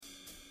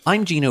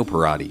I'm Gino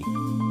Parati,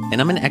 and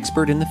I'm an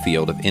expert in the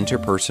field of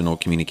interpersonal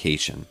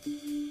communication,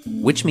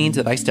 which means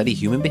that I study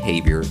human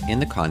behavior in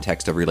the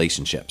context of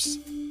relationships.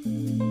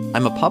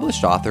 I'm a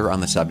published author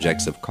on the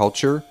subjects of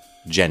culture,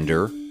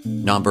 gender,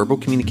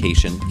 nonverbal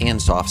communication,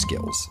 and soft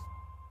skills.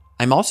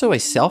 I'm also a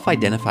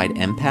self-identified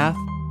empath,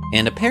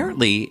 and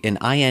apparently an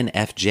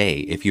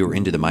INFJ if you're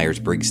into the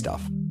Myers-Briggs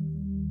stuff.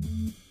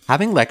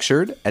 Having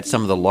lectured at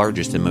some of the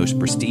largest and most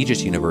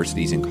prestigious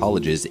universities and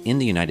colleges in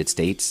the United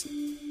States,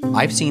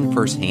 I've seen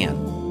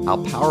firsthand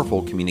how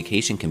powerful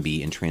communication can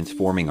be in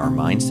transforming our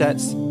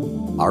mindsets,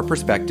 our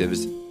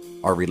perspectives,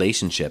 our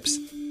relationships,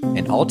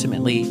 and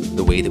ultimately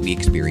the way that we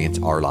experience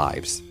our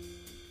lives.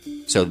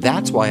 So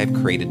that's why I've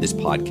created this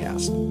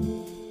podcast,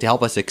 to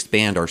help us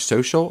expand our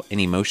social and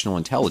emotional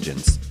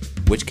intelligence,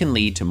 which can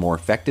lead to more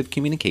effective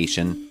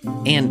communication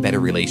and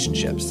better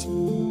relationships,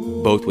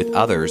 both with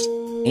others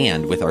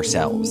and with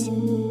ourselves.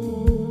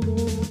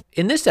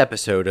 In this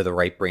episode of the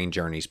Right Brain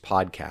Journeys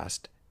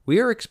podcast, we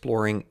are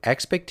exploring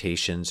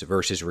expectations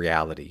versus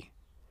reality.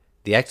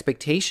 The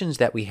expectations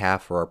that we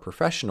have for our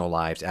professional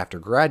lives after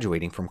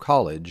graduating from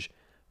college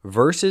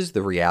versus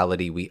the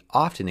reality we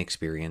often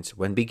experience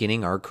when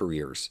beginning our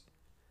careers.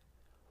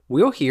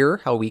 We'll hear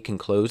how we can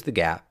close the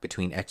gap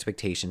between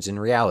expectations and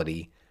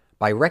reality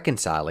by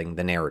reconciling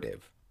the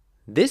narrative.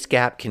 This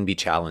gap can be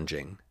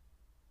challenging.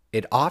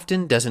 It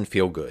often doesn't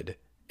feel good,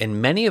 and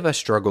many of us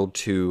struggle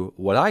to,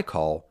 what I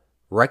call,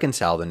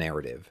 reconcile the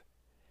narrative,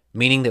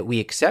 meaning that we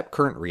accept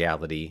current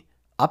reality,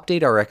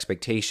 update our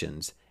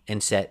expectations,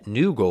 and set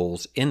new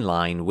goals in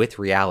line with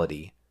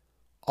reality,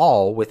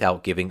 all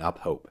without giving up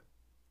hope.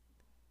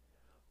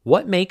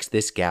 What makes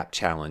this gap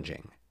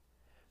challenging?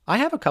 I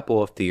have a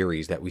couple of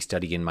theories that we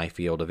study in my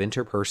field of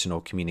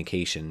interpersonal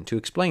communication to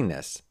explain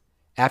this.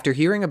 After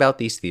hearing about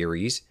these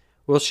theories,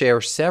 we'll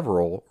share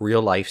several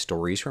real-life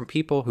stories from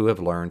people who have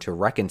learned to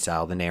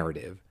reconcile the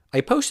narrative.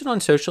 I posted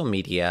on social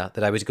media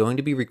that I was going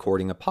to be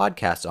recording a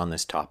podcast on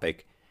this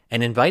topic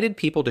and invited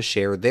people to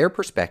share their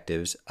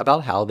perspectives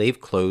about how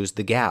they've closed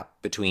the gap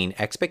between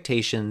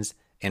expectations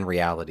and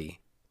reality.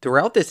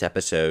 Throughout this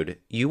episode,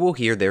 you will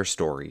hear their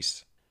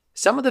stories.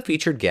 Some of the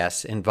featured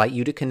guests invite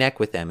you to connect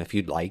with them if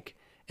you'd like,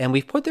 and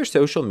we've put their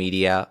social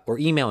media or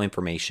email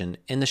information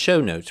in the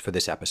show notes for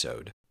this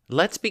episode.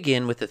 Let's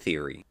begin with the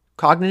theory.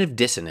 Cognitive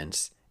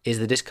dissonance is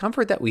the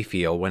discomfort that we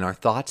feel when our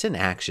thoughts and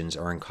actions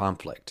are in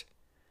conflict.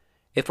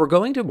 If we're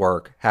going to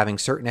work having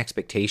certain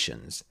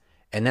expectations,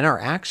 and then our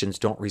actions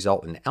don't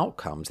result in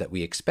outcomes that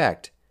we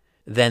expect,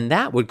 then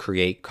that would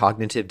create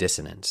cognitive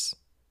dissonance.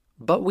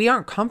 But we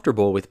aren't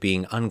comfortable with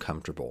being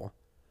uncomfortable.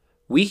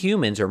 We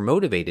humans are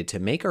motivated to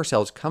make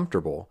ourselves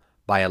comfortable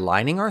by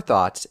aligning our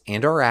thoughts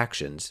and our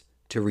actions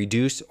to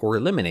reduce or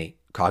eliminate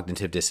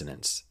cognitive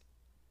dissonance.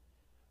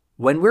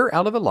 When we're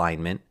out of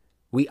alignment,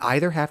 we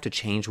either have to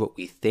change what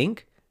we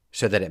think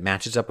so that it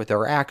matches up with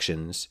our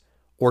actions,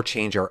 or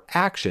change our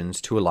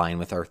actions to align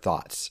with our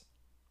thoughts.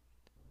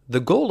 The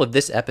goal of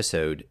this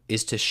episode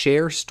is to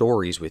share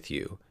stories with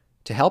you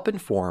to help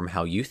inform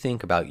how you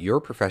think about your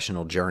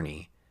professional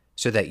journey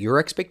so that your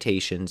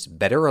expectations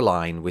better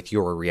align with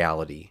your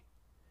reality.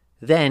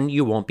 Then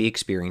you won't be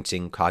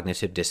experiencing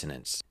cognitive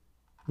dissonance.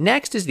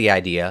 Next is the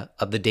idea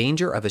of the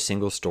danger of a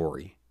single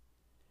story.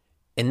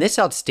 In this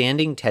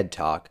outstanding TED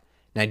Talk,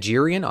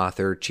 Nigerian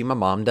author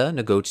Chimamanda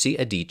Ngozi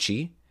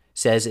Adichie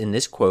says in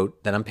this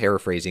quote that I'm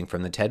paraphrasing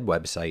from the TED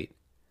website,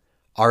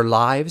 "Our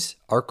lives,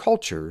 our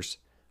cultures,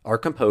 are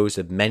composed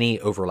of many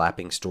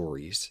overlapping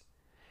stories.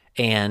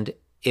 And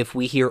if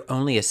we hear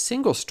only a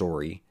single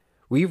story,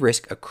 we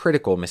risk a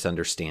critical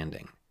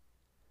misunderstanding."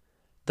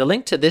 The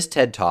link to this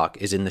TED Talk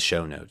is in the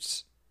show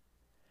notes.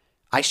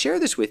 I share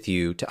this with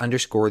you to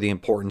underscore the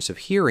importance of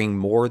hearing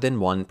more than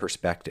one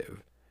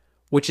perspective,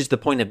 which is the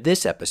point of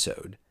this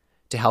episode,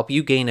 to help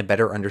you gain a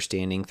better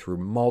understanding through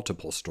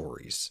multiple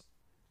stories.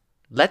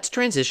 Let's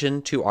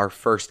transition to our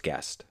first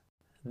guest.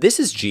 This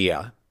is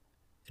Gia.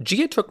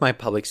 Gia took my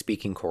public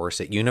speaking course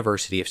at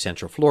University of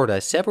Central Florida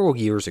several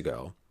years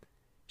ago.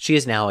 She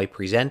is now a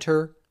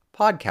presenter,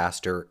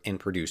 podcaster, and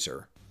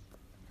producer.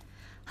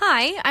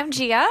 Hi, I'm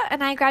Gia,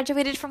 and I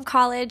graduated from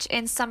college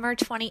in summer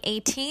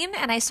 2018,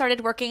 and I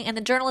started working in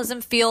the journalism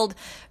field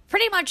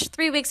pretty much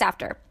 3 weeks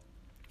after.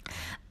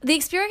 The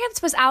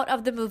experience was out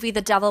of the movie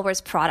The Devil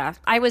Wears Prada.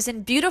 I was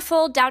in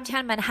beautiful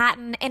downtown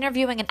Manhattan,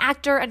 interviewing an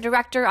actor and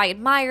director I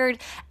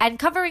admired and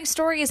covering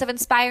stories of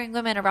inspiring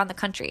women around the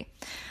country.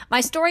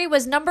 My story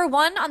was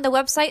 #1 on the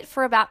website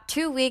for about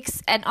 2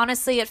 weeks, and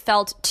honestly, it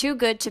felt too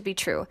good to be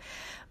true.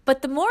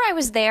 But the more I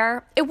was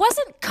there, it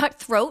wasn't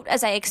cutthroat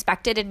as I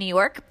expected in New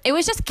York. It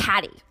was just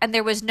catty, and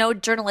there was no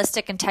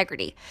journalistic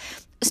integrity.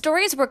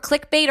 Stories were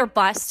clickbait or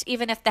bust,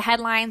 even if the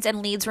headlines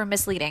and leads were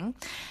misleading.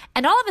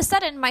 And all of a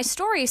sudden, my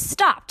story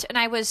stopped, and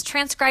I was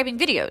transcribing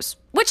videos,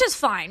 which is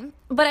fine,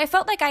 but I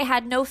felt like I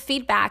had no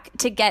feedback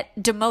to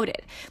get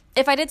demoted.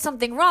 If I did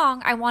something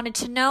wrong, I wanted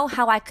to know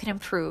how I could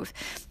improve.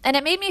 And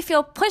it made me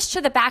feel pushed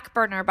to the back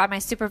burner by my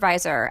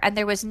supervisor, and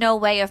there was no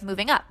way of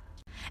moving up.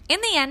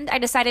 In the end, I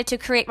decided to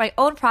create my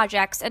own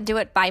projects and do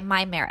it by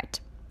my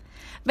merit.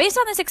 Based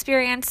on this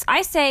experience,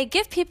 I say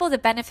give people the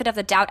benefit of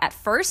the doubt at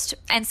first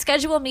and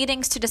schedule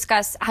meetings to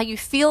discuss how you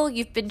feel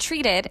you've been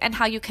treated and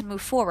how you can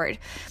move forward.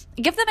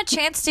 Give them a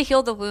chance to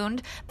heal the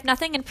wound. If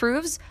nothing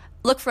improves,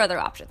 look for other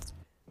options.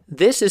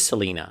 This is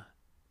Selena.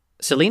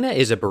 Selena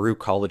is a Baruch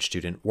College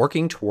student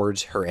working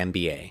towards her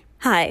MBA.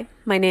 Hi,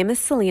 my name is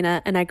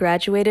Selena, and I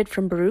graduated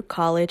from Baruch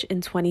College in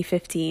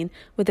 2015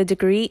 with a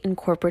degree in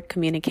corporate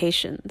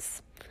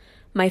communications.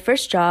 My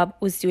first job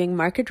was doing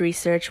market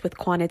research with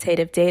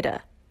quantitative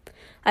data.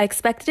 I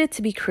expected it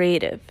to be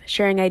creative,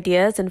 sharing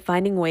ideas and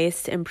finding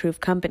ways to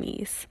improve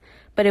companies.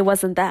 But it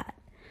wasn't that.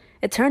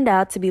 It turned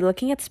out to be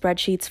looking at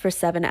spreadsheets for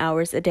 7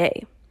 hours a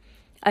day.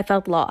 I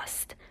felt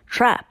lost,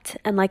 trapped,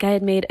 and like I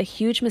had made a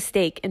huge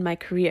mistake in my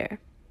career.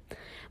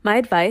 My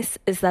advice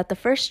is that the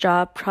first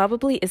job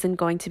probably isn't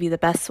going to be the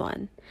best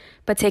one,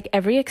 but take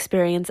every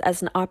experience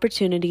as an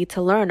opportunity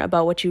to learn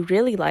about what you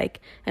really like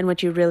and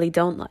what you really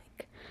don't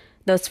like.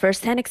 Those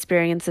first-hand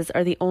experiences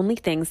are the only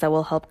things that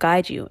will help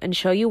guide you and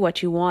show you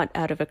what you want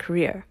out of a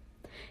career.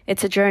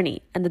 It's a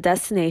journey, and the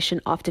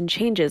destination often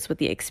changes with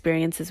the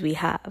experiences we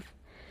have.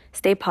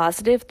 Stay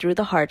positive through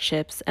the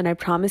hardships, and I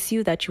promise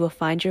you that you will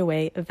find your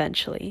way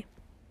eventually.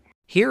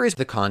 Here is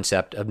the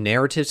concept of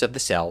narratives of the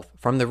self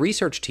from the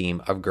research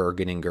team of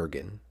Gergen and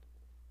Gergen.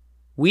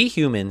 We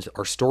humans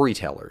are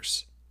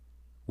storytellers.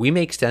 We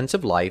make sense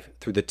of life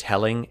through the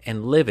telling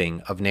and living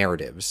of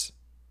narratives.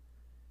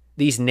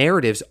 These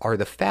narratives are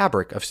the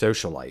fabric of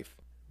social life.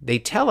 They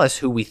tell us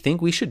who we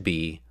think we should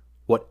be,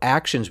 what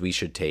actions we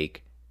should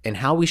take, and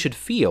how we should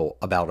feel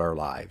about our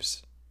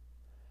lives.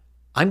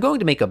 I'm going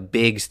to make a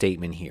big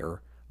statement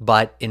here,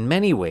 but in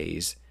many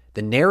ways,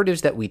 the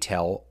narratives that we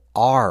tell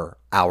are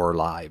our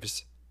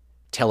lives.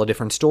 Tell a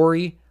different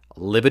story,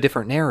 live a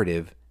different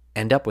narrative,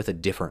 end up with a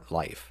different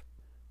life.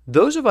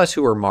 Those of us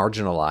who are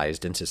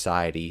marginalized in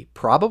society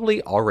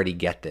probably already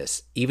get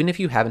this, even if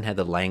you haven't had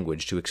the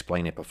language to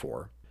explain it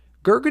before.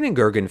 Gergen and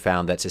Gergen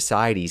found that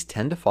societies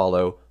tend to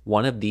follow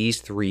one of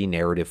these three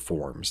narrative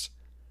forms: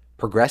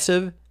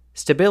 progressive,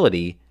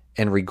 stability,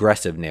 and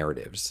regressive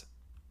narratives.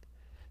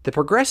 The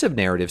progressive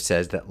narrative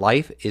says that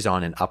life is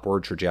on an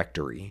upward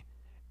trajectory.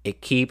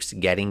 It keeps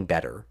getting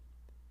better.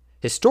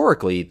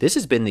 Historically, this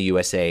has been the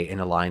USA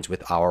and aligns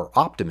with our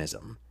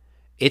optimism.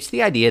 It's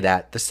the idea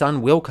that the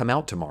sun will come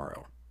out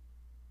tomorrow.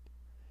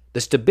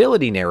 The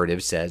stability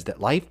narrative says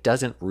that life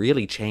doesn't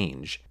really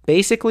change.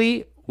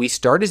 Basically, we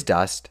start as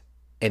dust,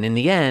 and in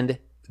the end,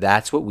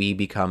 that's what we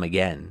become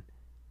again.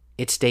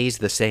 It stays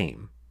the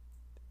same.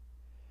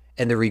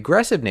 And the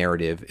regressive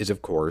narrative is,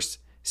 of course,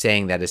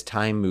 saying that as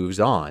time moves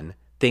on,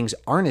 things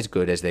aren't as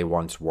good as they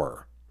once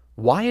were.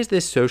 Why is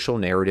this social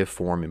narrative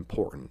form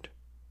important?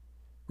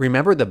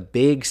 Remember the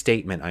big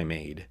statement I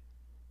made.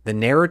 The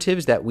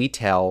narratives that we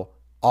tell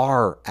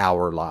are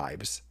our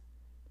lives.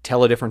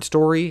 Tell a different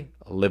story,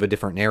 live a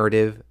different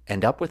narrative,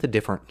 end up with a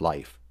different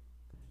life.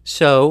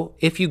 So,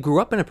 if you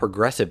grew up in a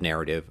progressive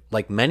narrative,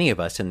 like many of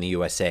us in the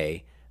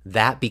USA,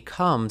 that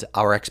becomes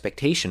our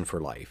expectation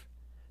for life,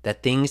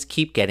 that things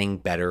keep getting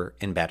better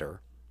and better.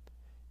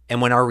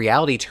 And when our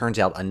reality turns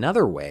out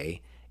another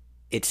way,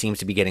 it seems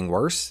to be getting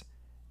worse,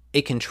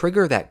 it can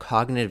trigger that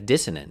cognitive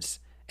dissonance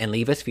and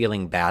leave us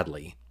feeling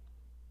badly.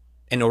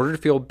 In order to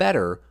feel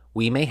better,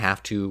 we may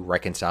have to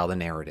reconcile the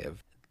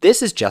narrative.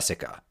 This is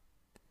Jessica.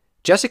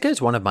 Jessica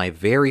is one of my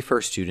very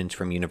first students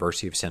from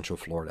University of Central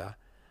Florida.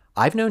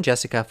 I've known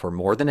Jessica for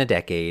more than a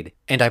decade,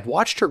 and I've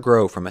watched her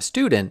grow from a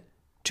student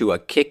to a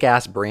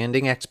kick-ass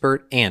branding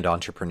expert and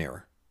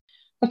entrepreneur.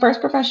 The first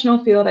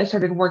professional field I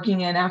started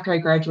working in after I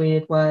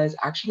graduated was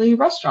actually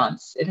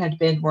restaurants. It had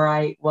been where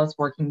I was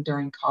working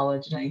during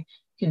college, and I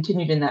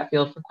continued in that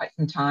field for quite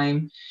some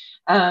time.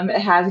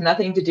 It has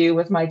nothing to do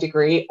with my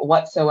degree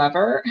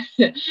whatsoever,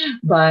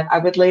 but I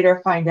would later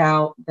find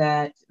out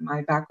that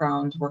my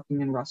background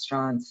working in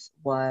restaurants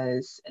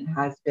was and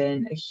has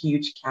been a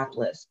huge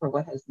catalyst for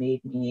what has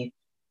made me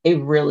a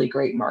really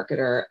great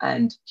marketer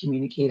and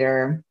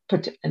communicator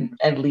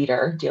and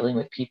leader dealing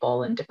with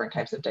people and different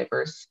types of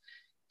diverse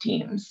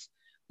teams.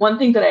 One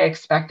thing that I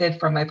expected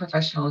from my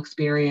professional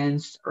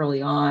experience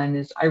early on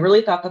is I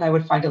really thought that I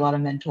would find a lot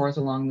of mentors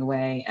along the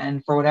way.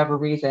 And for whatever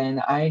reason,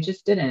 I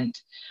just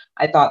didn't.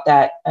 I thought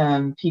that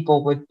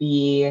people would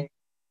be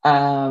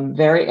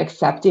very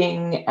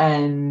accepting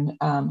and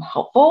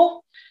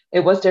helpful.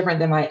 It was different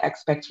than my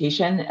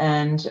expectation.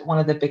 And one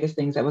of the biggest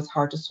things that was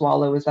hard to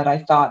swallow is that I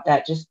thought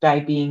that just by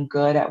being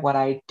good at what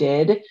I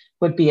did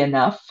would be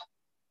enough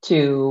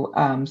to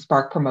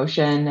spark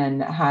promotion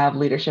and have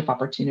leadership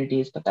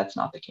opportunities, but that's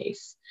not the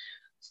case.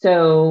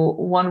 So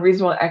one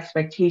reasonable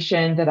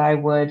expectation that I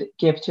would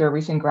give to a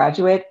recent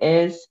graduate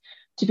is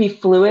to be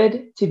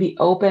fluid, to be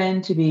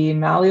open, to be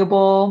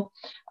malleable,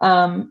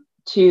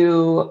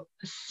 to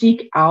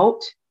seek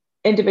out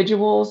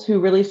individuals who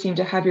really seem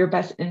to have your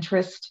best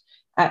interest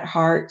at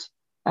heart,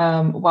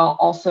 while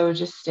also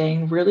just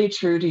staying really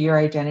true to your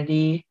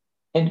identity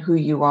and who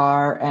you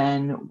are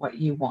and what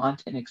you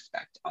want and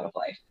expect out of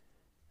life.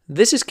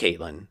 This is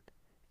Caitlin.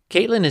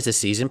 Caitlin is a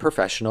seasoned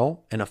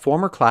professional and a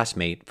former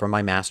classmate from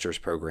my master's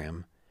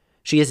program.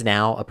 She is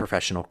now a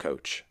professional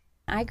coach.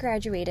 I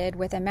graduated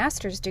with a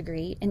master's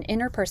degree in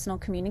interpersonal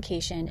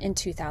communication in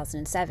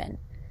 2007.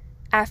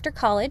 After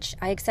college,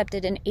 I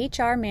accepted an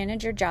HR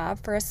manager job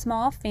for a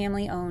small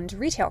family-owned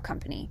retail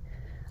company.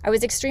 I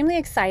was extremely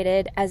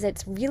excited as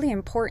it's really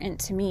important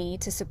to me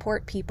to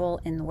support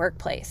people in the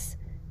workplace.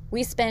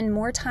 We spend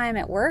more time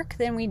at work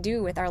than we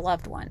do with our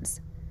loved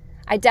ones.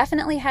 I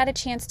definitely had a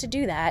chance to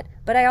do that,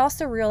 but I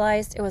also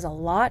realized it was a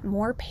lot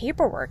more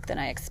paperwork than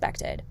I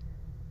expected.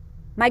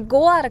 My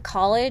goal out of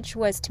college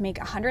was to make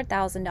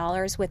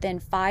 $100,000 within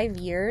 5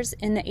 years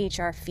in the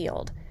HR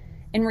field.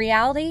 In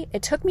reality,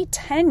 it took me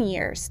 10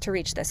 years to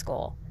reach this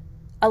goal.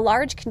 A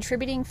large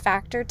contributing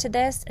factor to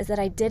this is that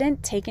I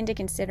didn't take into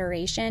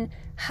consideration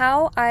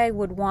how I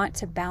would want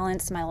to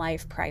balance my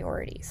life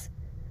priorities.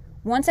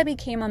 Once I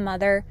became a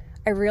mother,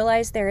 I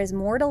realized there is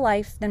more to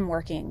life than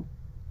working.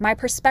 My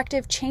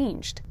perspective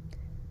changed.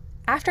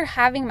 After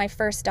having my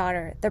first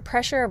daughter, the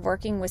pressure of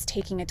working was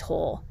taking a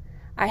toll.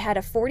 I had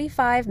a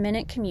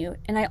 45-minute commute,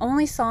 and I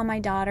only saw my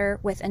daughter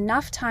with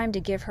enough time to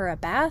give her a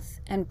bath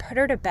and put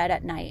her to bed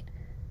at night.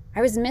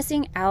 I was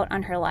missing out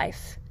on her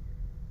life.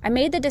 I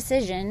made the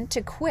decision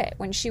to quit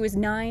when she was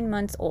 9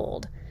 months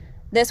old.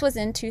 This was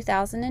in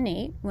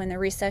 2008 when the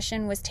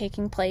recession was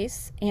taking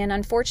place, and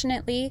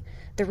unfortunately,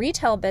 the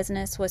retail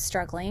business was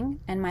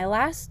struggling, and my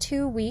last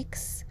 2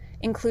 weeks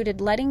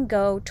included letting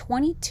go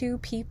 22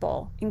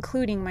 people,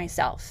 including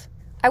myself.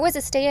 I was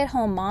a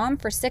stay-at-home mom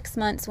for 6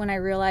 months when I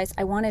realized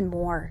I wanted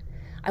more.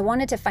 I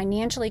wanted to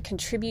financially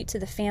contribute to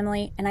the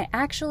family, and I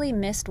actually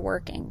missed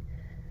working.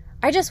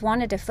 I just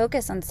wanted to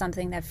focus on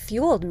something that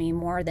fueled me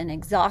more than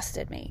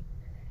exhausted me.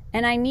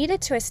 And I needed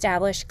to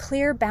establish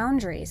clear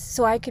boundaries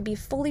so I could be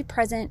fully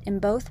present in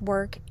both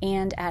work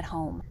and at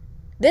home.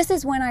 This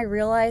is when I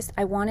realized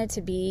I wanted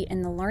to be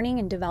in the learning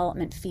and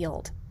development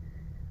field.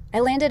 I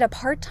landed a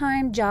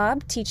part-time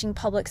job teaching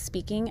public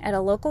speaking at a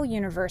local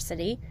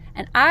university,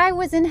 and I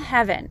was in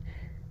heaven.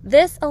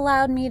 This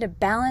allowed me to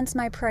balance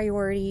my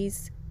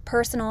priorities,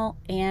 personal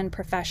and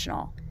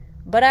professional.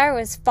 But I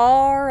was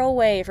far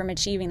away from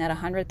achieving that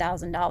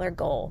 $100,000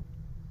 goal.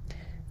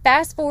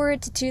 Fast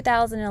forward to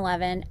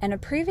 2011, and a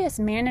previous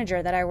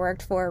manager that I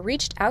worked for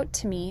reached out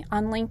to me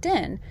on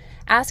LinkedIn,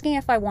 asking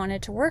if I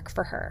wanted to work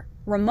for her,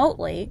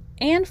 remotely,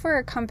 and for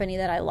a company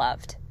that I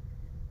loved.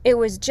 It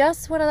was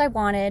just what I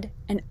wanted,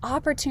 an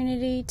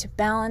opportunity to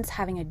balance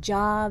having a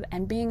job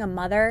and being a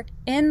mother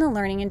in the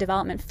learning and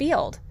development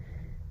field.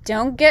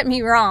 Don't get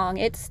me wrong,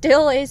 it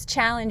still is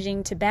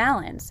challenging to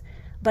balance,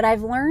 but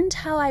I've learned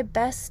how I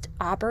best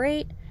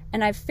operate,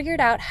 and I've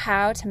figured out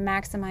how to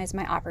maximize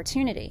my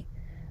opportunity.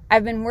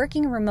 I've been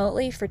working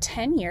remotely for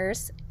 10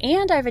 years,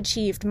 and I've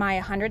achieved my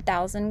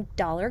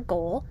 $100,000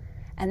 goal,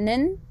 and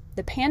then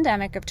the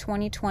pandemic of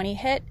 2020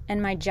 hit,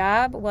 and my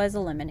job was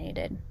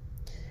eliminated.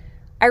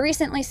 I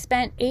recently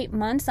spent 8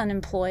 months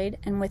unemployed,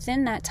 and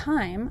within that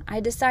time,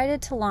 I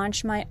decided to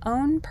launch my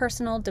own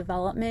personal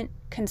development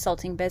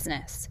consulting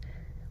business.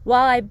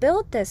 While I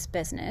built this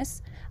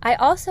business, I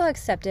also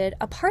accepted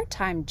a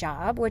part-time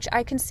job, which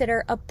I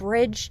consider a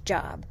bridge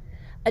job,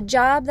 a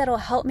job that'll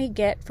help me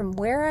get from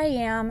where I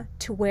am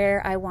to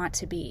where I want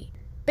to be.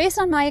 Based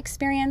on my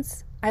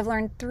experience, I've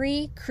learned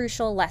 3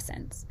 crucial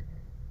lessons.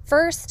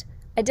 First,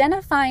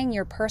 identifying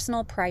your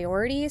personal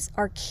priorities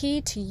are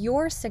key to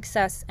your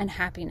success and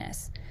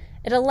happiness.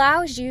 It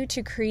allows you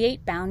to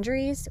create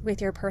boundaries with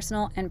your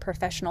personal and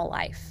professional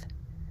life.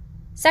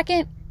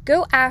 Second,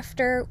 go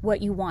after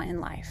what you want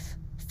in life.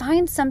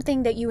 Find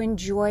something that you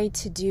enjoy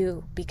to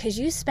do because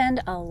you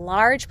spend a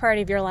large part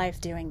of your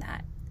life doing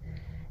that.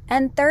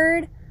 And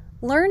third,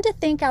 learn to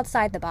think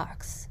outside the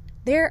box.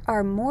 There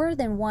are more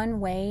than one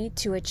way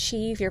to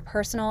achieve your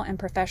personal and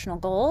professional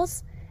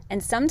goals,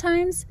 and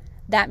sometimes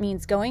that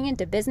means going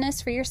into business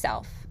for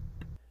yourself.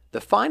 The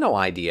final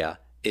idea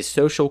is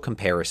social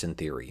comparison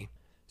theory.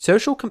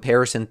 Social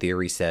comparison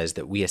theory says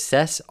that we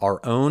assess our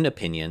own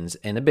opinions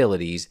and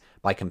abilities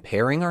by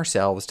comparing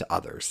ourselves to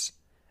others,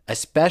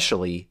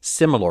 especially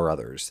similar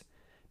others,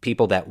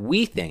 people that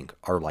we think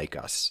are like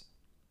us.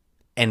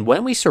 And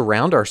when we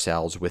surround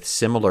ourselves with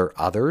similar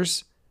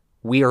others,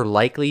 we are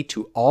likely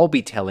to all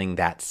be telling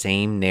that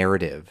same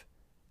narrative.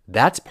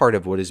 That's part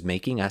of what is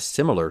making us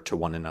similar to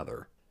one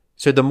another.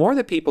 So the more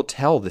that people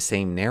tell the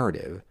same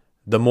narrative,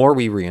 the more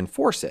we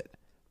reinforce it,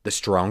 the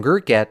stronger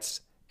it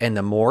gets, and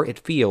the more it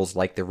feels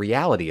like the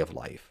reality of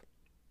life.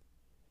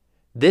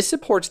 This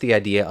supports the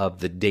idea of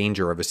the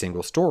danger of a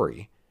single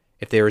story.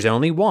 If there is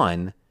only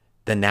one,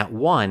 then that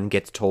one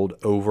gets told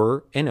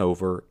over and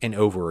over and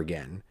over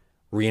again,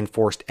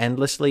 reinforced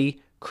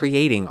endlessly,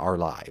 creating our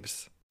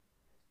lives.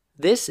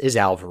 This is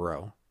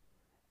Alvaro.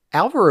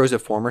 Alvaro is a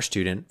former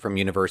student from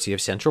University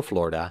of Central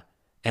Florida,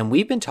 and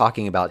we've been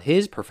talking about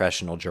his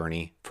professional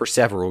journey for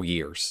several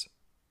years.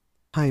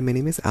 Hi, my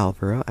name is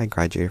Alvaro. I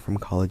graduated from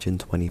college in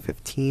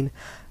 2015.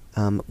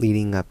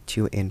 Leading up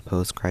to and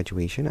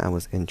post-graduation, I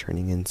was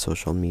interning in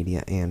social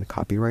media and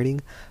copywriting,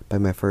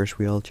 but my first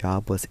real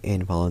job was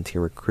in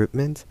volunteer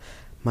recruitment.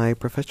 My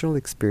professional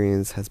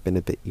experience has been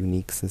a bit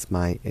unique since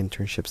my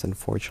internships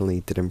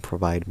unfortunately didn't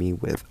provide me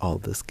with all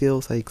the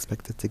skills I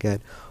expected to get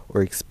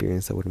or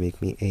experience that would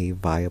make me a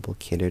viable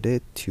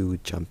candidate to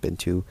jump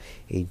into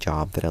a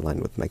job that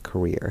aligned with my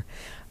career.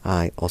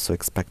 I also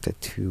expected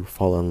to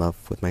fall in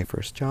love with my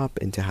first job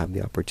and to have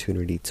the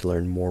opportunity to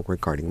learn more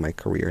regarding my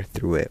career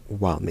through it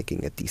while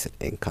making a decent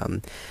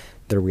income.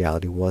 The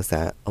reality was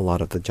that a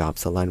lot of the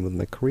jobs aligned with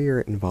my career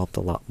involved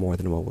a lot more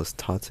than what was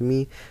taught to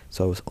me,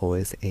 so I was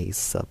always a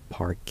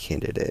subpar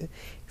candidate.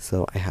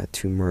 So I had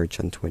to merge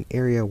into an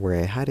area where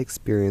I had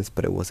experience,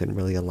 but it wasn't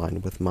really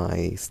aligned with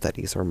my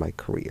studies or my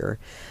career.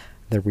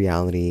 The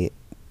reality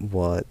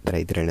that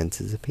I didn't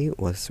anticipate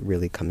was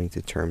really coming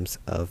to terms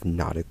of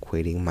not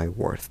equating my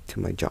worth to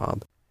my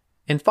job.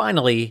 And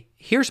finally,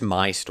 here's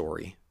my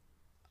story.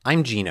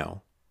 I'm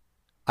Gino.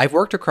 I've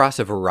worked across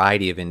a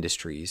variety of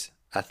industries: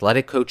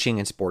 athletic coaching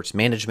and sports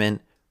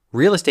management,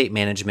 real estate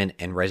management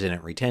and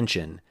resident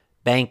retention,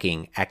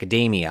 banking,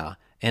 academia,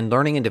 and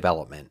learning and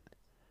development.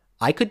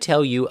 I could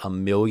tell you a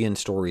million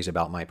stories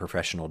about my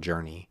professional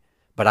journey,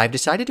 but I've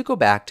decided to go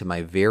back to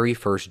my very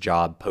first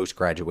job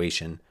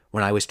post-graduation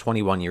when I was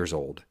 21 years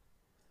old.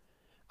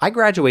 I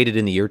graduated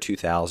in the year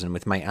 2000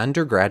 with my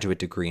undergraduate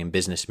degree in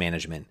business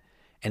management,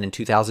 and in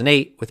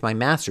 2008 with my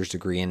master's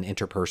degree in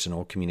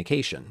interpersonal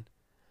communication.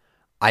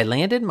 I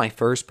landed my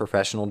first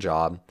professional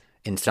job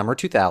in summer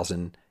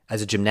 2000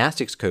 as a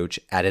gymnastics coach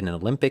at an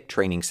Olympic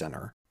training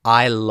center.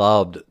 I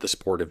loved the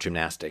sport of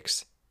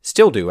gymnastics.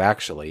 Still do,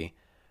 actually.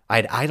 I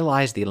had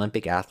idolized the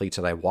Olympic athletes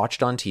that I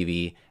watched on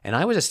TV, and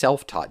I was a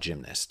self-taught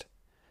gymnast.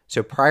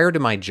 So prior to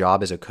my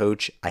job as a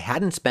coach, I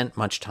hadn't spent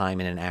much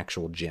time in an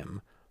actual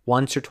gym,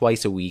 once or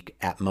twice a week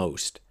at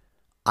most.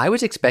 I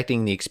was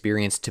expecting the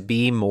experience to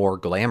be more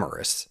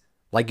glamorous,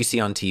 like you see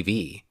on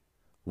TV.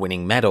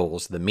 Winning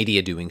medals, the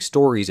media doing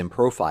stories and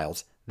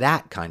profiles,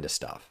 that kind of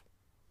stuff.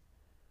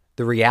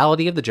 The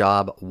reality of the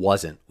job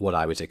wasn't what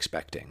I was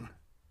expecting.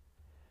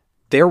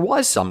 There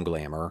was some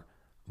glamour,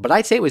 but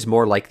I'd say it was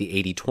more like the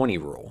 80-20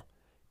 rule.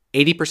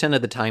 80%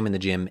 of the time in the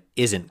gym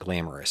isn't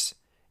glamorous.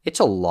 It's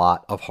a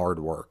lot of hard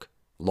work,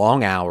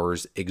 long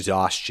hours,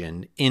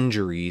 exhaustion,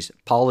 injuries,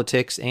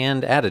 politics,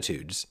 and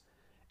attitudes.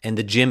 And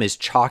the gym is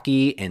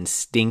chalky and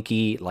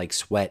stinky like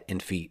sweat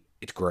and feet.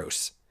 It's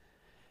gross.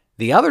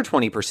 The other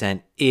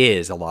 20%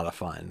 is a lot of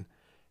fun,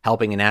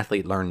 helping an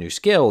athlete learn new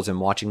skills and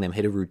watching them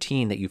hit a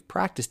routine that you've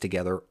practiced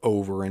together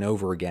over and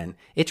over again.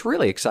 It's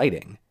really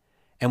exciting.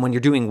 And when you're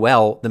doing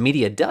well, the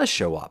media does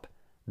show up.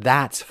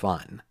 That's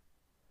fun.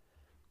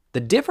 The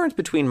difference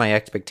between my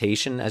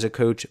expectation as a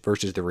coach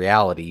versus the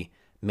reality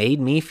made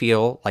me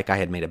feel like I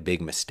had made a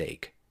big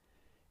mistake.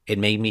 It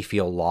made me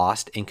feel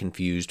lost and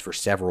confused for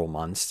several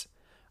months.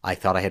 I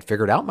thought I had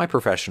figured out my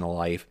professional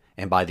life,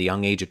 and by the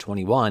young age of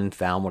 21,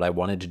 found what I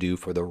wanted to do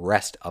for the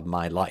rest of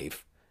my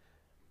life.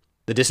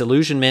 The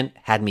disillusionment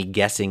had me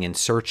guessing and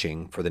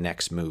searching for the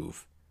next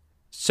move.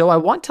 So I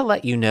want to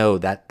let you know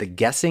that the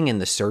guessing and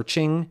the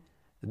searching,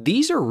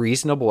 these are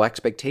reasonable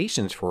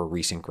expectations for a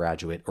recent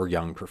graduate or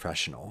young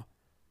professional.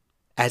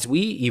 As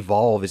we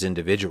evolve as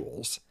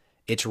individuals,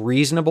 it's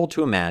reasonable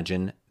to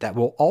imagine that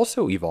we'll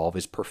also evolve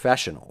as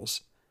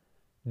professionals.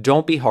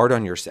 Don't be hard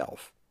on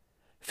yourself.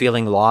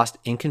 Feeling lost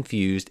and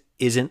confused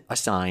isn't a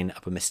sign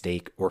of a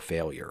mistake or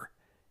failure.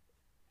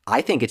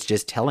 I think it's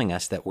just telling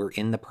us that we're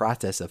in the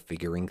process of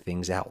figuring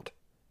things out.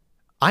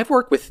 I've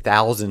worked with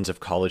thousands of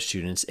college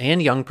students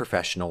and young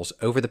professionals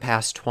over the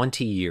past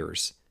 20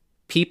 years.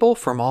 People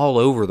from all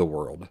over the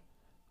world.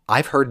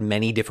 I've heard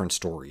many different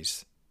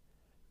stories.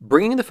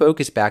 Bringing the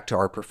focus back to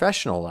our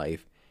professional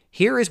life,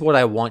 here is what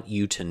I want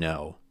you to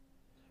know.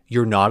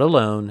 You're not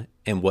alone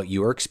in what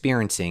you are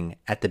experiencing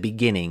at the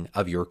beginning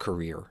of your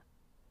career.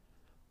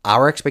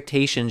 Our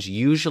expectations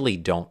usually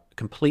don't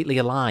completely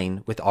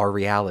align with our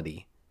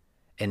reality,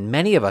 and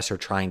many of us are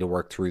trying to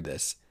work through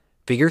this,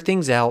 figure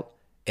things out,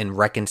 and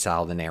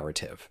reconcile the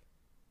narrative.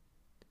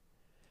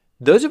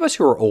 Those of us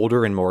who are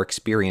older and more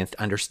experienced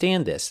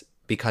understand this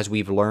because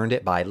we've learned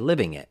it by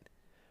living it.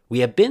 We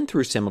have been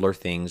through similar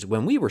things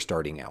when we were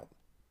starting out.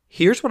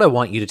 Here's what I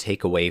want you to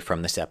take away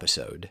from this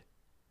episode.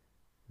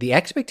 The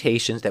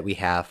expectations that we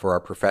have for our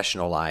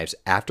professional lives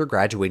after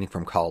graduating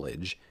from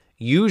college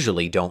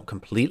usually don't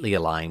completely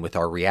align with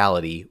our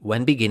reality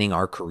when beginning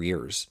our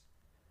careers.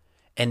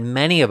 And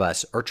many of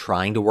us are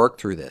trying to work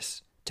through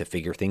this, to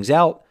figure things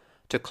out,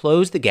 to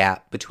close the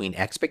gap between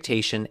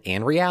expectation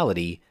and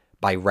reality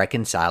by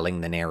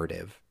reconciling the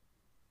narrative.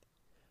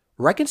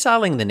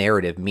 Reconciling the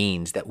narrative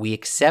means that we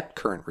accept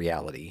current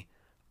reality,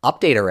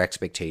 update our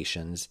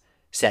expectations,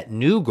 set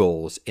new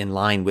goals in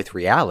line with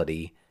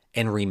reality,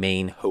 and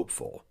remain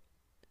hopeful.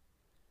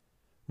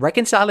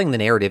 Reconciling the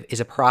narrative is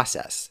a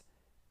process,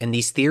 and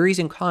these theories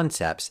and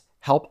concepts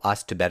help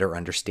us to better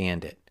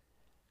understand it.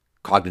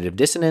 Cognitive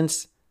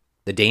dissonance,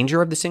 the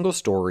danger of the single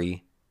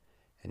story,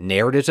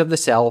 narratives of the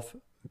self,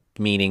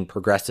 meaning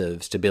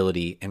progressive,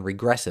 stability, and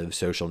regressive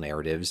social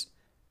narratives,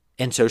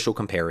 and social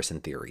comparison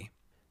theory.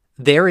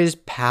 There is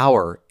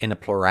power in a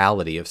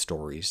plurality of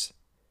stories.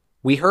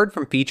 We heard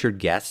from featured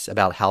guests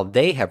about how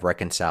they have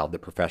reconciled the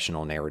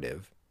professional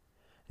narrative.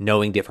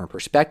 Knowing different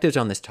perspectives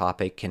on this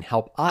topic can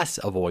help us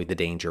avoid the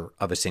danger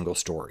of a single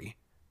story.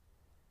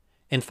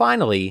 And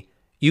finally,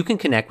 you can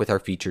connect with our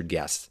featured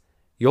guests.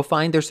 You'll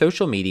find their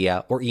social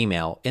media or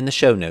email in the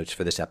show notes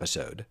for this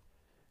episode.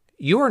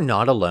 You are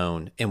not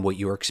alone in what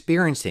you are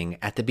experiencing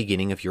at the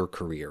beginning of your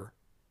career.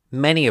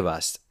 Many of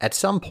us, at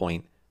some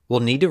point, will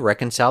need to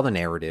reconcile the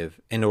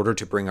narrative in order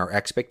to bring our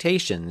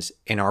expectations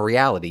and our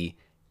reality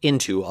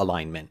into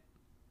alignment.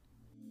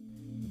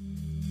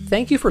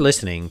 Thank you for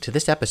listening to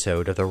this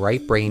episode of the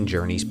Right Brain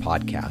Journeys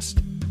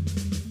podcast.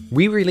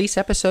 We release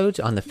episodes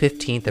on the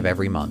 15th of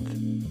every month.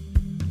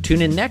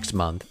 Tune in next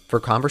month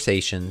for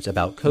conversations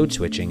about code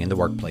switching in the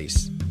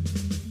workplace.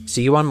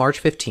 See you on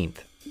March 15th.